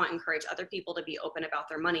always want to encourage other people to be open about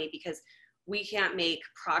their money, because we can't make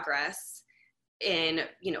progress in,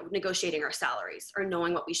 negotiating our salaries or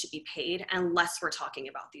knowing what we should be paid unless we're talking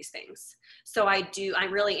about these things. So I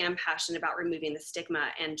really am passionate about removing the stigma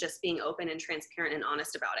and just being open and transparent and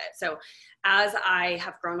honest about it. So as I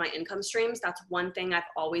have grown my income streams, that's one thing I've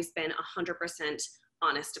always been 100%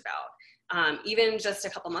 honest about. Even just a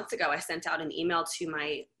couple months ago, I sent out an email to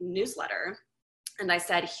my newsletter and I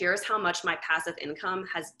said, here's how much my passive income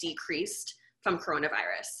has decreased from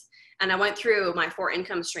coronavirus. And I went through my 4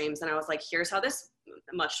 income streams and I was like, here's how this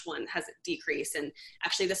much one has decreased. And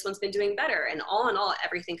actually this one's been doing better. And all in all,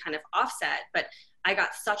 everything kind of offset. But I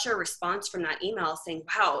got such a response from that email saying,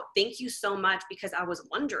 wow, thank you so much, because I was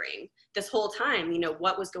wondering this whole time,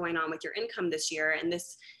 what was going on with your income this year. And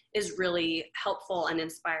this is really helpful and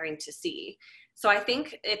inspiring to see. So I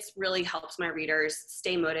think it's really helps my readers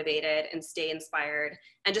stay motivated and stay inspired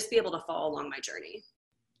and just be able to follow along my journey.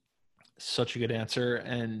 Such a good answer.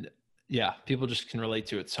 And yeah, people just can relate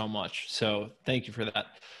to it so much. So thank you for that.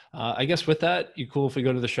 I guess with that, you cool if we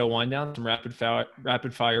go to the show wind down, some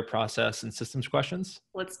rapid fire process and systems questions?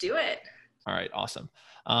 Let's do it. All right. Awesome.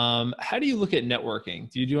 How do you look at networking?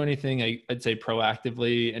 Do you do anything, I'd say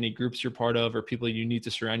proactively, any groups you're part of or people you need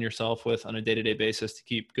to surround yourself with on a day-to-day basis to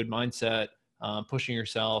keep good mindset, pushing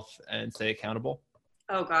yourself and stay accountable?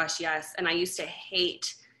 Oh gosh, yes. And I used to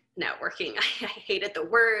hate networking. I hated the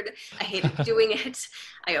word. I hated doing it.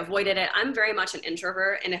 I avoided it. I'm very much an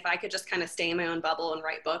introvert. And if I could just kind of stay in my own bubble and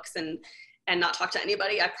write books and not talk to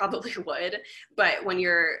anybody, I probably would. But when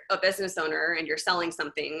you're a business owner and you're selling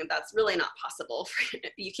something, that's really not possible.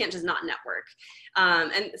 You can't just not network.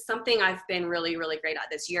 And something I've been really, really great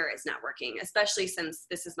at this year is networking, especially since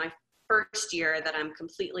this is my first year that I'm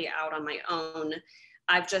completely out on my own.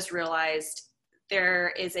 I've just realized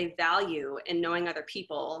there is a value in knowing other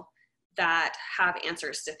people that have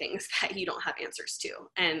answers to things that you don't have answers to,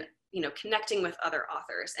 and connecting with other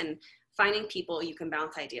authors and finding people you can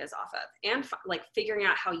bounce ideas off of, and figuring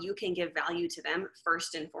out how you can give value to them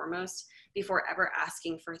first and foremost before ever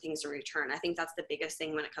asking for things in return. I think that's the biggest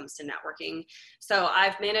thing when it comes to networking. So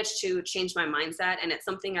I've managed to change my mindset, and it's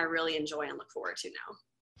something I really enjoy and look forward to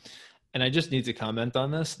now. And I just need to comment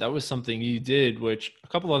on this. That was something you did, which a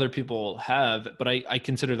couple other people have, but I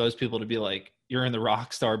consider those people to be like, you're in the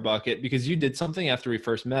rock star bucket, because you did something after we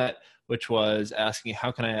first met, which was asking,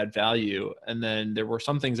 how can I add value? And then there were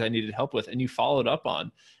some things I needed help with, and you followed up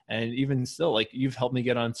on. And even still, you've helped me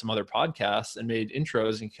get on some other podcasts and made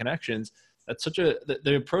intros and connections. That's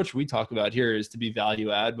the approach we talk about here is to be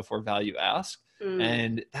value add before value ask.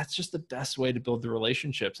 And that's just the best way to build the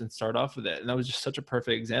relationships and start off with it. And that was just such a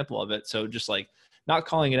perfect example of it. So just not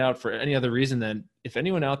calling it out for any other reason than if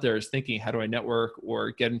anyone out there is thinking, how do I network or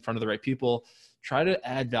get in front of the right people, try to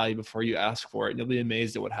add value before you ask for it. And you'll be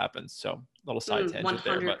amazed at what happens. So little side tangent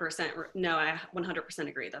 100%. there. No, I 100%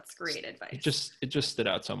 agree. That's great advice. It just stood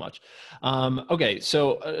out so much. Okay.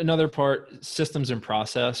 So another part, systems and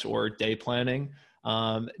process or day planning.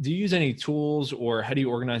 Do you use any tools, or how do you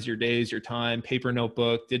organize your days, your time, paper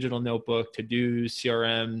notebook, digital notebook, to-dos,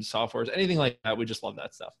 CRM, softwares, anything like that? We just love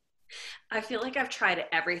that stuff. I feel like I've tried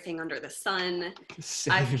everything under the sun.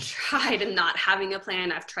 Same. I've tried not having a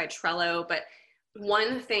plan. I've tried Trello, but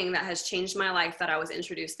one thing that has changed my life that I was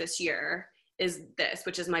introduced this year is this,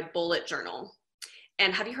 which is my bullet journal.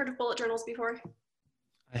 And have you heard of bullet journals before?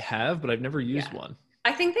 I have, but I've never used one.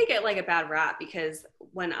 I think they get a bad rap, because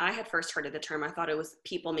when I had first heard of the term, I thought it was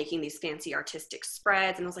people making these fancy artistic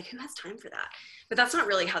spreads. And I was like, who has time for that? But that's not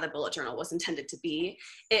really how the bullet journal was intended to be.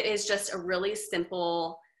 It is just a really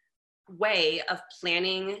simple way of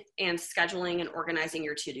planning and scheduling and organizing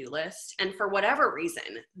your to-do list. And for whatever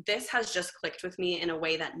reason, this has just clicked with me in a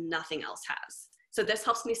way that nothing else has. So this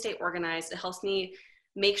helps me stay organized. It helps me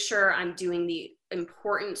make sure I'm doing the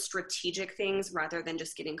important strategic things rather than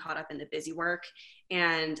just getting caught up in the busy work.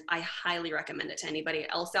 And I highly recommend it to anybody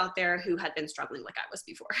else out there who had been struggling like I was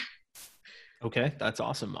before. Okay, that's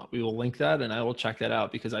awesome. We will link that and I will check that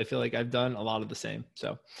out, because I feel like I've done a lot of the same.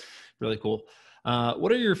 So really cool.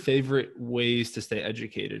 What are your favorite ways to stay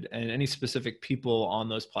educated, and any specific people on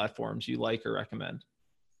those platforms you like or recommend?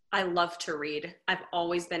 I love to read. I've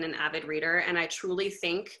always been an avid reader, and I truly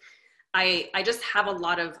think I just have a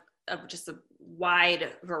lot of just a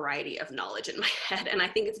wide variety of knowledge in my head. And I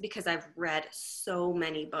think it's because I've read so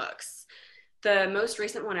many books. The most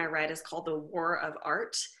recent one I read is called The War of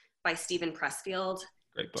Art by Steven Pressfield.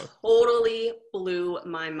 Great book. Totally blew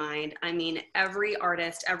my mind. I mean, every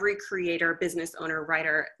artist, every creator, business owner,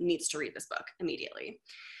 writer needs to read this book immediately.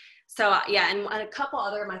 So yeah, and a couple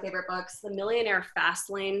other of my favorite books, The Millionaire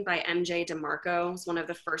Fastlane by MJ DeMarco was one of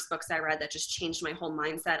the first books I read that just changed my whole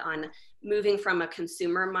mindset on moving from a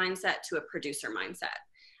consumer mindset to a producer mindset.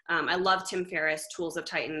 I love Tim Ferriss, Tools of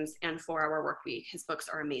Titans, and 4-Hour Workweek. His books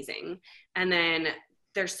are amazing. And then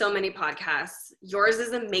there's so many podcasts. Yours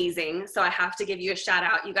is amazing. So I have to give you a shout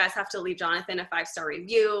out. You guys have to leave Jonathan a 5-star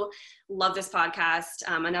review. Love this podcast.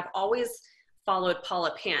 And I've always followed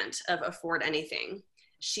Paula Pant of Afford Anything.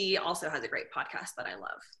 She also has a great podcast that I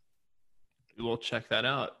love. We'll check that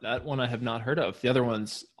out. That one I have not heard of. The other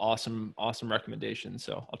one's awesome recommendations.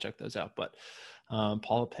 So I'll check those out. But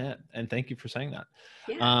Paula Pant, and thank you for saying that.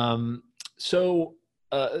 Yeah. So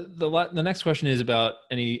The next question is about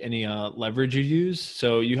any leverage you use.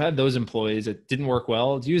 So you had those employees that didn't work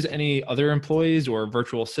well. Do you use any other employees or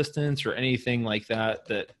virtual assistants or anything like that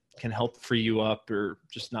that can help free you up or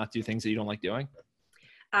just not do things that you don't like doing?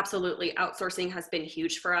 Absolutely. Outsourcing has been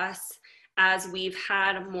huge for us. As we've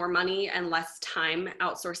had more money and less time,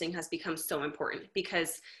 outsourcing has become so important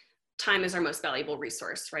because time is our most valuable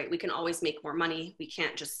resource, right? We can always make more money. We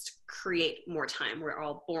can't just create more time. We're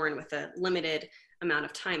all born with a limited amount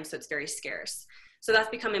of time, so it's very scarce. So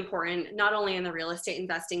that's become important, not only in the real estate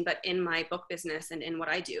investing, but in my book business and in what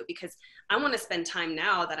I do, because I want to spend time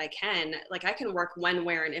now that I can work when,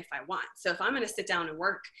 where, and if I want. So if I'm going to sit down and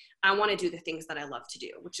work, I want to do the things that I love to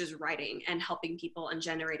do, which is writing and helping people and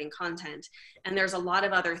generating content. And there's a lot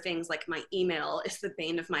of other things, like my email is the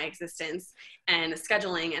bane of my existence, and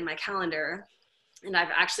scheduling and my calendar. And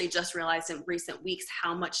I've actually just realized in recent weeks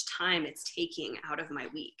how much time it's taking out of my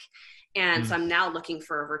week. And so I'm now looking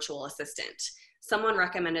for a virtual assistant. Someone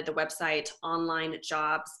recommended the website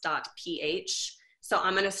onlinejobs.ph. So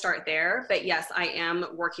I'm going to start there. But yes, I am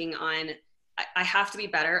working on, I have to be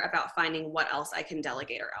better about finding what else I can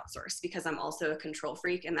delegate or outsource, because I'm also a control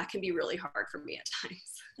freak and that can be really hard for me at times.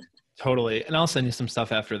 Totally. And I'll send you some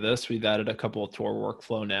stuff after this. We've added a couple to our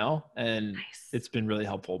workflow now, and It's been really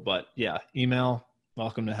helpful. But yeah, email,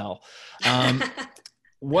 welcome to hell.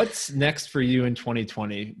 What's next for you in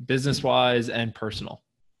 2020, business-wise and personal?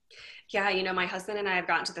 Yeah, my husband and I have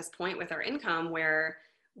gotten to this point with our income where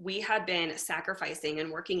we had been sacrificing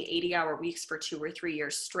and working 80-hour weeks for 2 or 3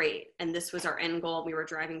 years straight. And this was our end goal. We were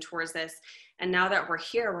driving towards this. And now that we're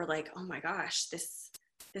here, we're like, oh my gosh, this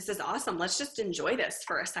is awesome. Let's just enjoy this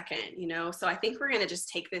for a second, So I think we're going to just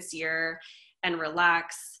take this year and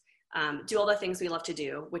relax, do all the things we love to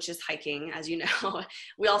do, which is hiking, as you know.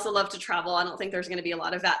 We also love to travel. I don't think there's going to be a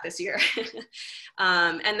lot of that this year.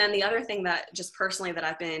 And then the other thing that just personally that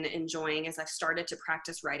I've been enjoying is I've started to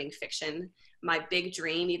practice writing fiction. My big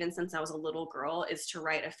dream, even since I was a little girl, is to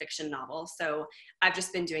write a fiction novel. So I've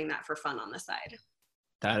just been doing that for fun on the side.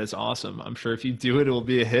 That is awesome. I'm sure if you do it, it will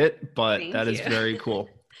be a hit, but Thank you. Is very cool.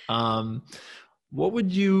 What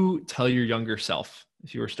would you tell your younger self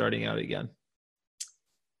if you were starting out again?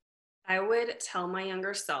 I would tell my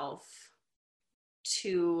younger self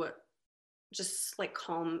to just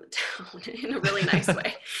calm down in a really nice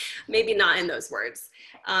way. Maybe not in those words.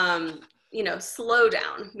 Slow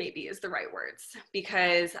down maybe is the right words,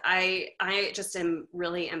 because I just am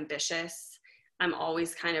really ambitious. I'm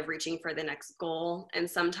always kind of reaching for the next goal. And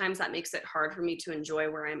sometimes that makes it hard for me to enjoy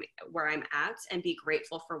where I'm at and be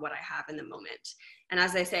grateful for what I have in the moment. And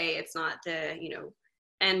as I say, it's not the,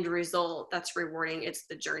 end result that's rewarding, it's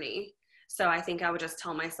the journey. So I think I would just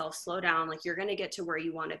tell myself, slow down, you're going to get to where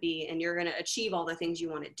you want to be and you're going to achieve all the things you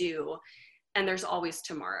want to do. And there's always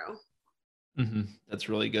tomorrow. Mm-hmm. That's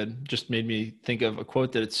really good. Just made me think of a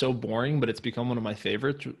quote that it's so boring, but it's become one of my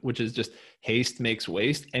favorites, which is just haste makes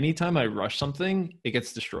waste. Anytime I rush something, it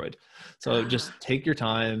gets destroyed. So just take your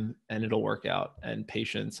time and it'll work out, and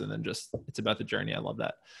patience. And then it's about the journey. I love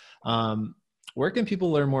that. Where can people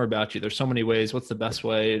learn more about you? There's so many ways. What's the best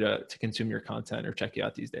way to consume your content or check you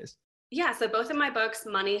out these days? Yeah, so both of my books,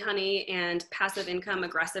 Money Honey and Passive Income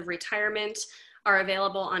Aggressive Retirement, are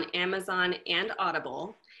available on Amazon and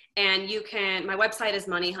Audible. And my website is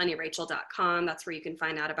moneyhoneyrachel.com. That's where you can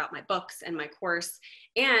find out about my books and my course.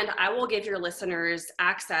 And I will give your listeners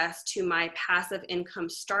access to my passive income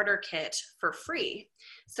starter kit for free.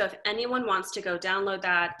 So if anyone wants to go download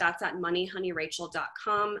that, that's at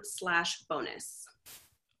moneyhoneyrachel.com/bonus.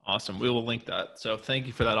 Awesome. We will link that. So thank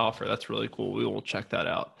you for that offer. That's really cool. We will check that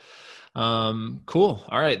out. Cool.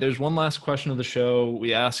 All right. There's one last question of the show.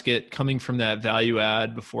 We ask it coming from that value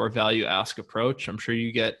add before value ask approach. I'm sure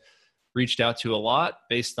you get reached out to a lot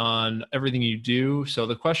based on everything you do. So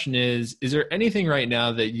the question is there anything right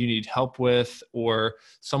now that you need help with or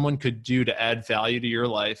someone could do to add value to your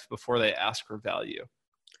life before they ask for value?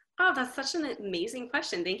 Oh, that's such an amazing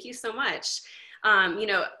question. Thank you so much.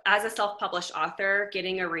 As a self-published author,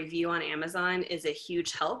 getting a review on Amazon is a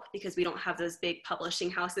huge help because we don't have those big publishing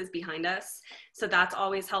houses behind us. So that's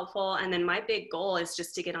always helpful. And then my big goal is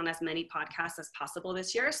just to get on as many podcasts as possible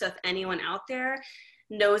this year. So if anyone out there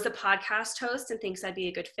knows a podcast host and thinks I'd be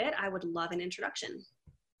a good fit, I would love an introduction.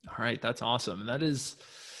 All right. That's awesome. That is,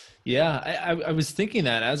 yeah, I was thinking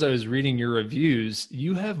that as I was reading your reviews,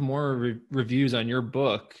 you have more reviews on your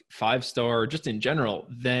book, 5-star, just in general,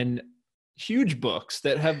 than huge books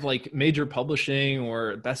that have major publishing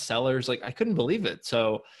or bestsellers. I couldn't believe it.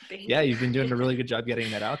 So yeah, you've been doing a really good job getting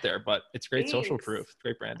that out there, but it's great social proof,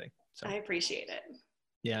 great branding. So I appreciate it.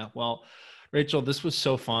 Yeah. Well, Rachel, this was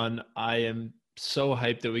so fun. I am so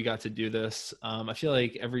hyped that we got to do this. I feel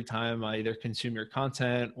like every time I either consume your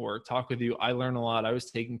content or talk with you, I learn a lot. I was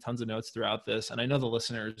taking tons of notes throughout this, and I know the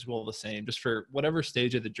listeners will the same, just for whatever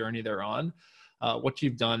stage of the journey they're on. What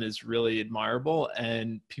you've done is really admirable,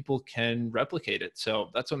 and people can replicate it. So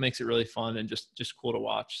that's what makes it really fun and just cool to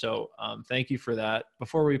watch. So thank you for that.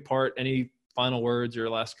 Before we part, any final words or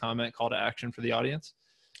last comment, call to action for the audience?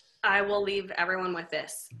 I will leave everyone with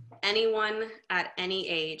this. Anyone at any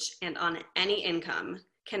age and on any income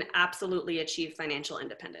can absolutely achieve financial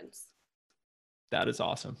independence. That is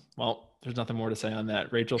awesome. Well, there's nothing more to say on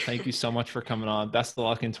that. Rachel, thank you so much for coming on. Best of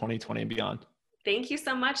luck in 2020 and beyond. Thank you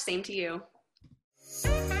so much. Same to you.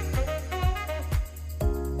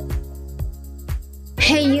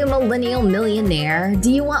 Hey, you millennial millionaire.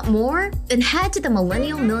 Do you want more? Then head to the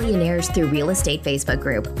Millennial Millionaires Through Real Estate Facebook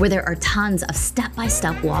group, where there are tons of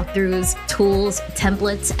step-by-step walkthroughs, tools,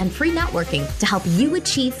 templates, and free networking to help you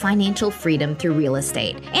achieve financial freedom through real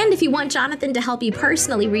estate. And if you want Jonathan to help you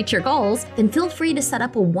personally reach your goals, then feel free to set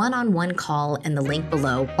up a one-on-one call in the link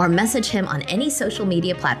below or message him on any social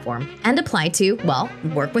media platform and apply to, well,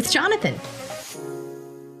 work with Jonathan.